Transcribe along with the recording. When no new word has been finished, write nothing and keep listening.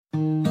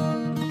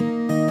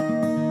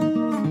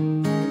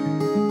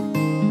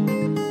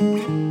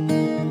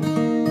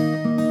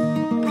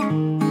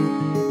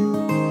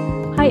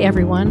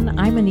everyone.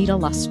 I'm Anita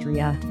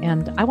Lustria,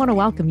 and I want to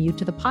welcome you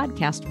to the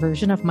podcast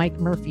version of Mike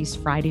Murphy's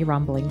Friday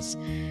Rumblings.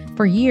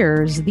 For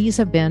years, these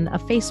have been a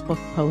Facebook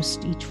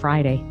post each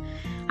Friday.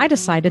 I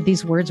decided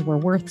these words were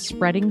worth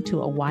spreading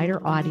to a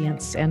wider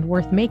audience and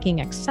worth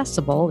making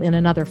accessible in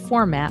another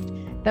format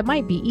that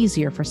might be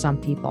easier for some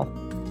people.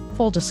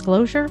 Full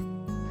disclosure,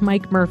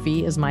 Mike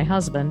Murphy is my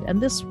husband,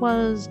 and this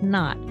was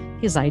not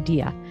his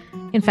idea.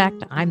 In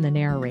fact, I'm the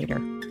narrator.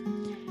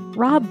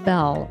 Rob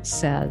Bell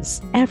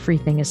says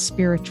everything is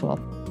spiritual.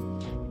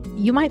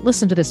 You might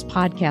listen to this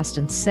podcast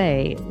and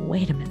say,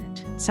 wait a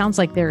minute, it sounds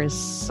like there is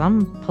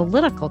some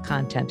political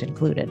content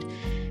included.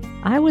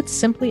 I would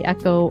simply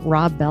echo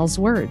Rob Bell's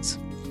words.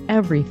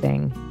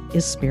 Everything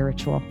is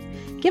spiritual.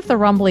 Give the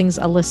Rumblings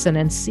a listen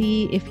and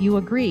see if you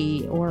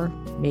agree, or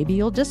maybe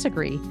you'll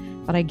disagree,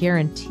 but I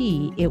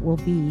guarantee it will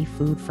be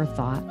food for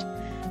thought.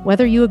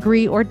 Whether you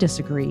agree or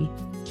disagree,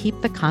 keep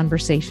the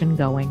conversation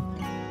going.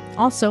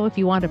 Also, if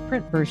you want a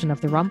print version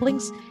of the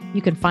Rumblings,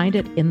 you can find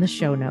it in the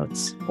show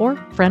notes or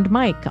friend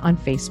Mike on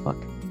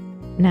Facebook.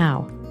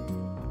 Now,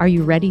 are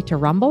you ready to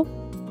rumble?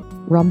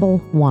 Rumble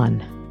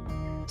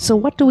 1. So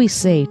what do we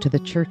say to the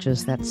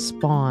churches that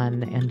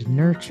spawn and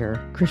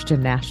nurture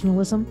Christian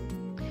nationalism?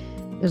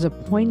 There's a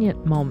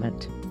poignant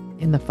moment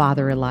in the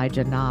Father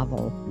Elijah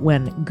novel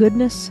when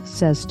goodness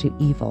says to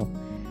evil,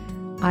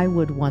 I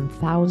would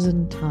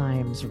 1,000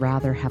 times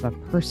rather have a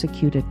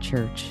persecuted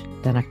church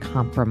than a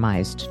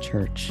compromised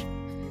church.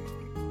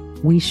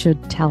 We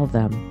should tell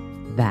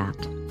them that.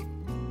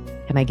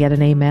 Can I get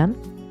an amen?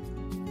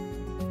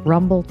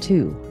 Rumble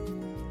 2.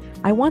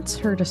 I once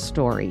heard a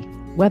story.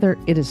 Whether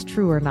it is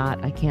true or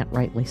not, I can't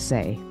rightly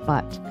say,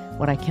 but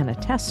what I can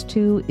attest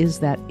to is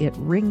that it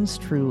rings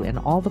true in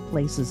all the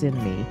places in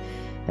me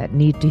that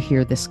need to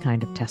hear this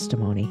kind of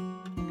testimony.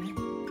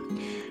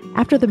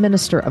 After the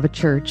minister of a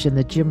church in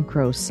the Jim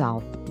Crow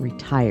South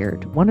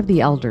retired, one of the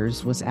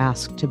elders was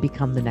asked to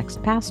become the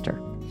next pastor.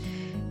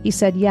 He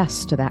said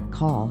yes to that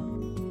call.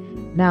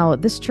 Now,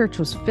 this church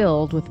was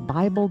filled with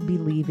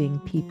Bible-believing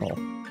people.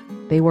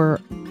 They were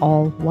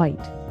all white.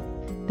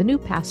 The new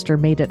pastor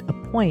made it a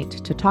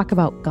point to talk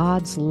about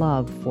God's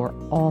love for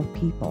all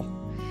people.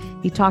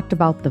 He talked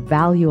about the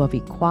value of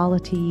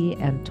equality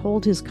and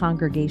told his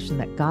congregation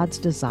that God's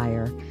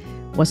desire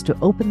was to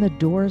open the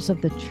doors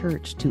of the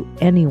church to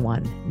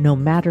anyone, no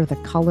matter the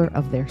color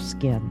of their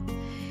skin.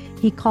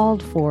 He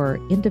called for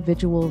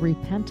individual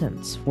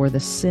repentance for the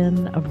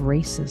sin of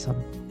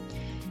racism.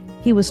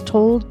 He was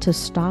told to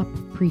stop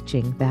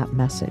preaching that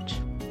message.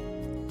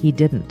 He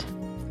didn't.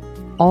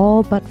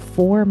 All but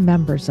 4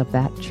 members of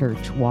that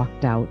church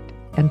walked out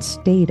and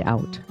stayed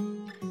out.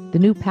 The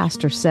new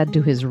pastor said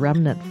to his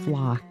remnant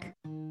flock,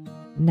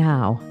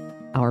 now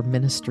our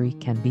ministry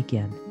can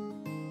begin.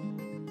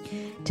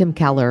 Tim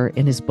Keller,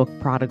 in his book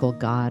Prodigal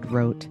God,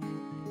 wrote,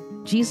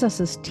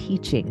 Jesus'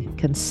 teaching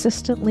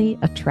consistently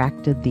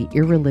attracted the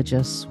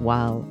irreligious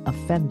while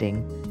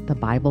offending the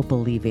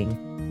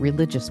Bible-believing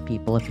religious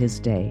people of his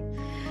day.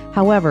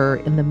 However,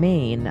 in the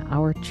main,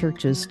 our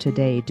churches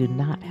today do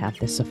not have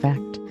this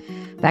effect.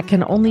 That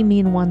can only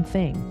mean one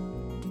thing.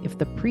 If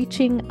the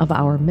preaching of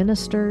our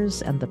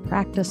ministers and the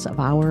practice of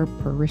our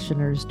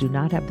parishioners do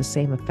not have the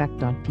same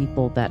effect on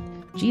people that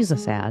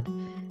Jesus had,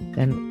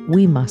 then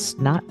we must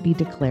not be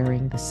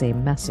declaring the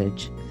same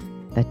message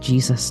that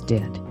Jesus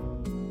did.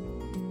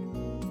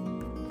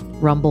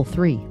 Rumble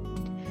 3.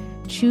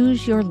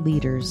 Choose your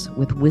leaders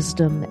with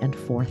wisdom and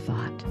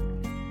forethought.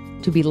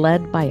 To be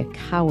led by a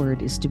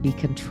coward is to be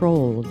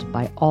controlled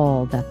by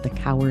all that the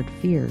coward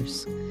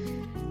fears.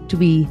 To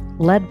be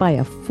led by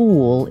a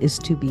fool is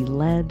to be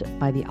led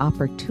by the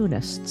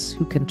opportunists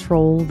who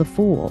control the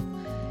fool.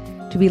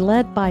 To be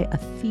led by a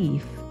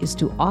thief is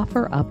to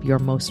offer up your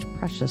most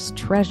precious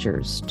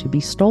treasures to be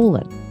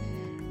stolen.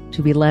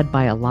 To be led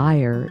by a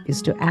liar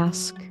is to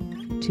ask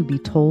to be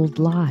told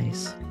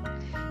lies.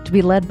 To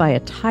be led by a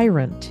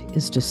tyrant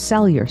is to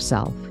sell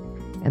yourself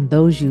and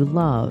those you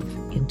love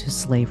into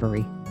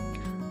slavery.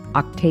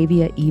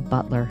 Octavia E.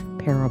 Butler,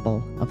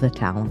 Parable of the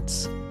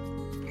Talents.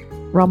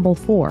 Rumble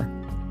 4.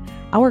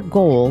 Our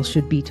goal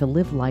should be to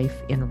live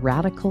life in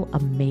radical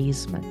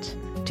amazement,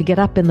 to get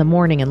up in the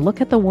morning and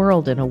look at the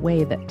world in a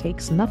way that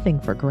takes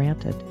nothing for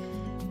granted.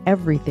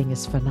 Everything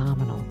is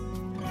phenomenal.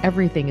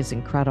 Everything is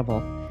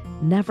incredible.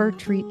 Never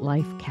treat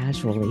life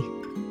casually.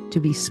 To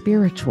be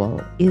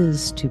spiritual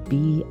is to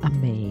be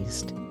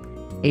amazed.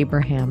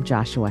 Abraham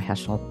Joshua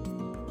Heschel.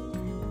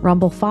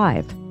 Rumble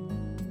 5.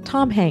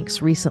 Tom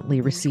Hanks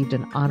recently received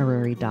an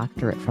honorary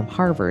doctorate from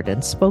Harvard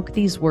and spoke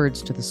these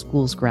words to the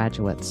school's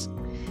graduates.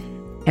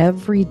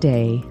 Every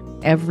day,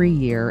 every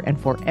year, and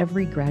for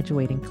every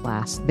graduating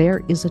class,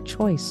 there is a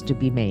choice to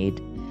be made.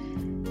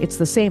 It's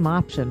the same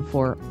option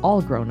for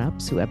all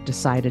grown-ups who have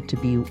decided to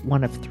be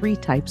one of 3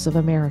 types of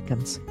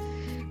Americans.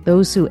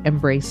 Those who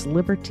embrace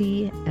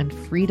liberty and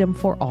freedom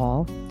for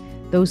all,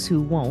 those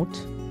who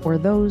won't, or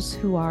those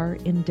who are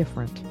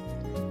indifferent.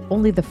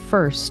 Only the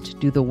first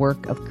do the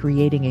work of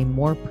creating a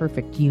more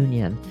perfect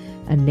union,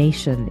 a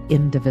nation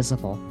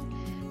indivisible.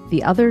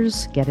 The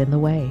others get in the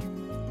way.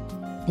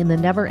 In the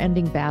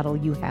never-ending battle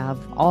you have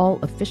all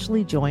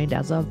officially joined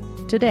as of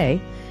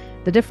today,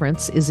 the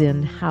difference is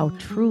in how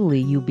truly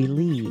you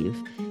believe,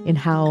 in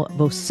how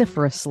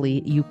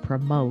vociferously you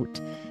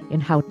promote, in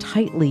how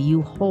tightly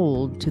you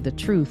hold to the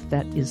truth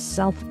that is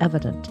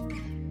self-evident.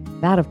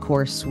 That, of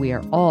course, we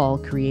are all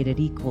created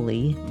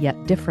equally,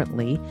 yet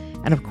differently,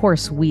 and of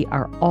course we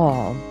are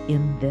all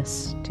in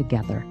this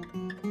together.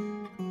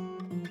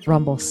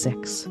 Rumble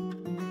 6.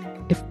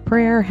 If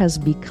prayer has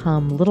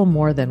become little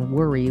more than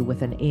worry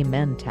with an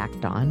amen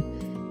tacked on,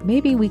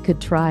 maybe we could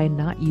try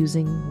not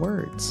using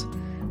words.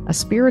 A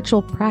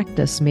spiritual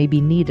practice may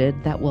be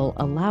needed that will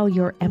allow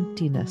your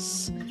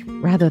emptiness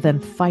rather than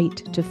fight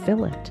to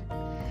fill it.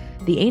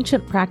 The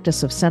ancient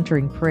practice of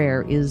centering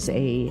prayer is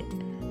a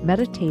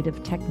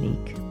meditative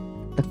technique,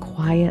 the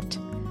quiet,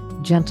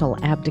 gentle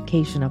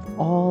abdication of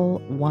all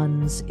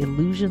one's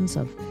illusions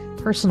of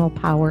personal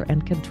power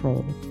and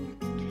control.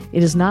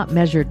 It is not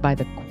measured by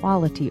the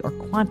quality or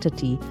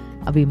quantity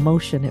of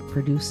emotion it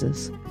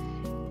produces.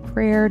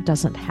 Prayer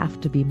doesn't have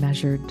to be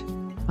measured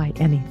by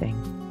anything.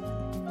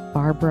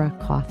 Barbara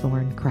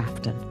Cawthorne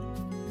Crafton.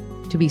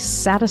 To be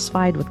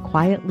satisfied with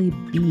quietly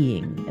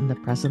being in the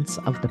presence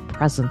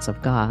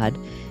of God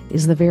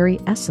is the very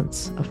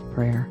essence of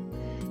prayer.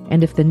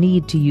 And if the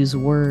need to use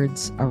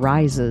words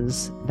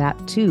arises,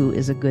 that too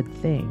is a good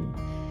thing.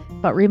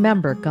 But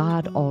remember,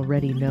 God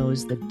already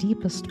knows the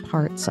deepest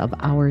parts of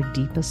our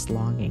deepest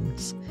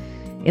longings.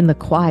 In the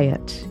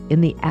quiet,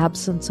 in the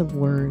absence of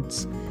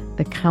words,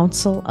 the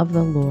counsel of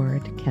the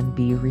Lord can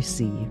be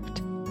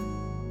received.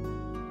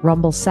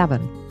 Rumble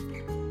 7.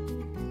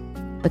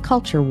 The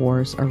culture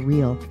wars are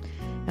real,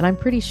 and I'm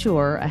pretty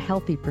sure a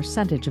healthy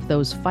percentage of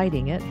those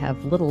fighting it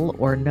have little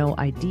or no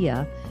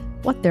idea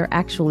what they're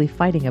actually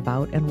fighting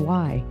about and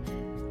why.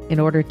 In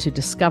order to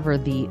discover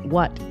the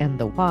what and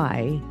the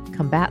why,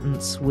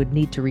 combatants would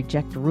need to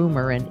reject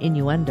rumor and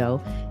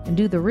innuendo and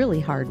do the really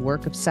hard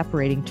work of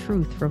separating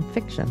truth from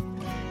fiction.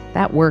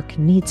 That work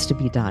needs to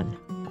be done.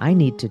 I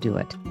need to do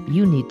it.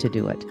 You need to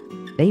do it.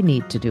 They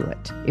need to do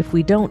it. If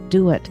we don't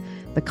do it,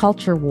 the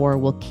culture war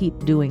will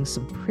keep doing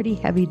some pretty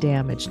heavy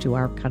damage to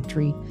our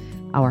country,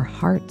 our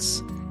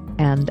hearts,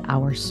 and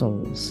our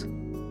souls.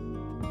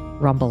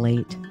 Rumble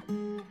 8.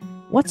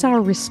 What's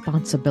our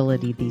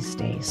responsibility these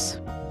days?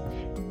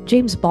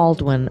 James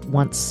Baldwin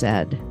once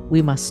said,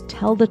 "We must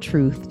tell the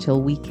truth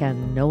till we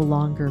can no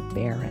longer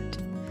bear it."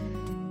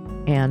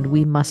 And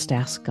we must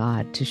ask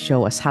God to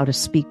show us how to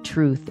speak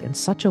truth in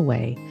such a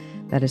way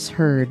that is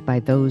heard by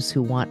those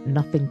who want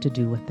nothing to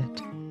do with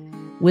it.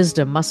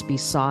 Wisdom must be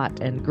sought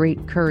and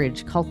great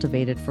courage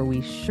cultivated, for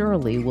we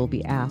surely will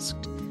be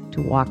asked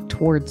to walk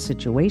towards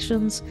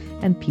situations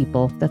and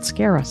people that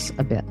scare us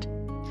a bit.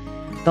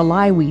 The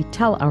lie we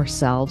tell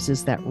ourselves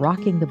is that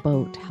rocking the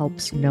boat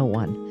helps no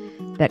one,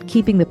 that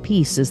keeping the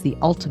peace is the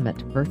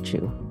ultimate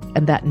virtue,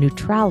 and that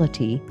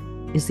neutrality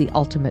is the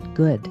ultimate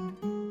good.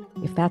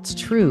 If that's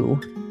true,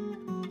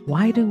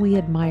 why do we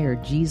admire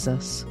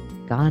Jesus,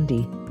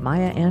 Gandhi,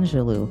 Maya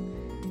Angelou,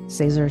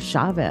 Cesar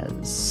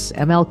Chavez,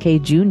 MLK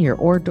Jr.,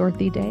 or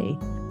Dorothy Day?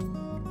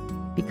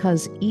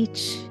 Because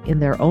each, in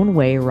their own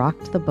way,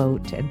 rocked the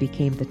boat and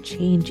became the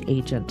change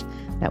agent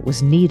that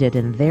was needed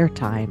in their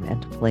time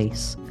and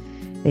place.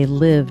 They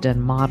lived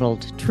and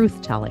modeled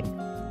truth-telling.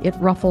 It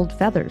ruffled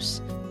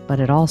feathers,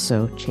 but it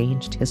also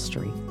changed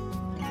history.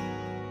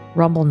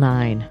 Rumble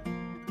 9.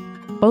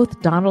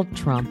 Both Donald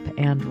Trump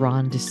and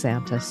Ron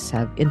DeSantis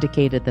have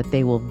indicated that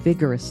they will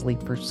vigorously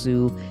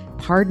pursue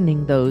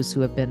pardoning those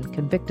who have been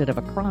convicted of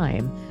a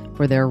crime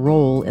for their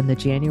role in the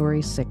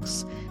January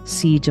 6th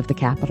siege of the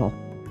Capitol.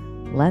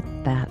 Let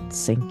that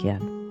sink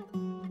in.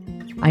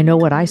 I know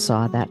what I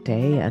saw that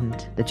day,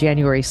 and the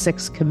January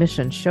 6th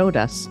Commission showed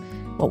us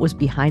what was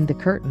behind the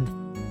curtain.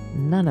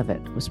 None of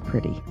it was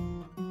pretty.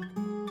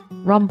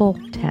 Rumble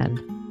 10.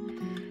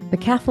 The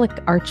Catholic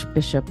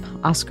Archbishop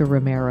Oscar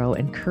Romero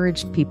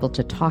encouraged people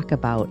to talk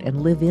about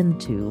and live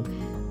into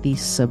the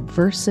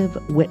subversive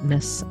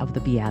witness of the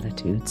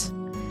Beatitudes.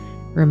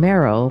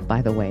 Romero,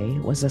 by the way,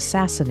 was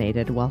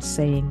assassinated while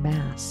saying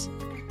Mass.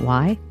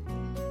 Why?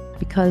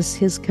 Because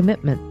his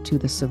commitment to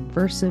the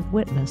subversive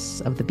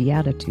witness of the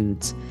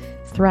Beatitudes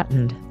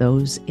threatened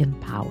those in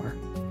power.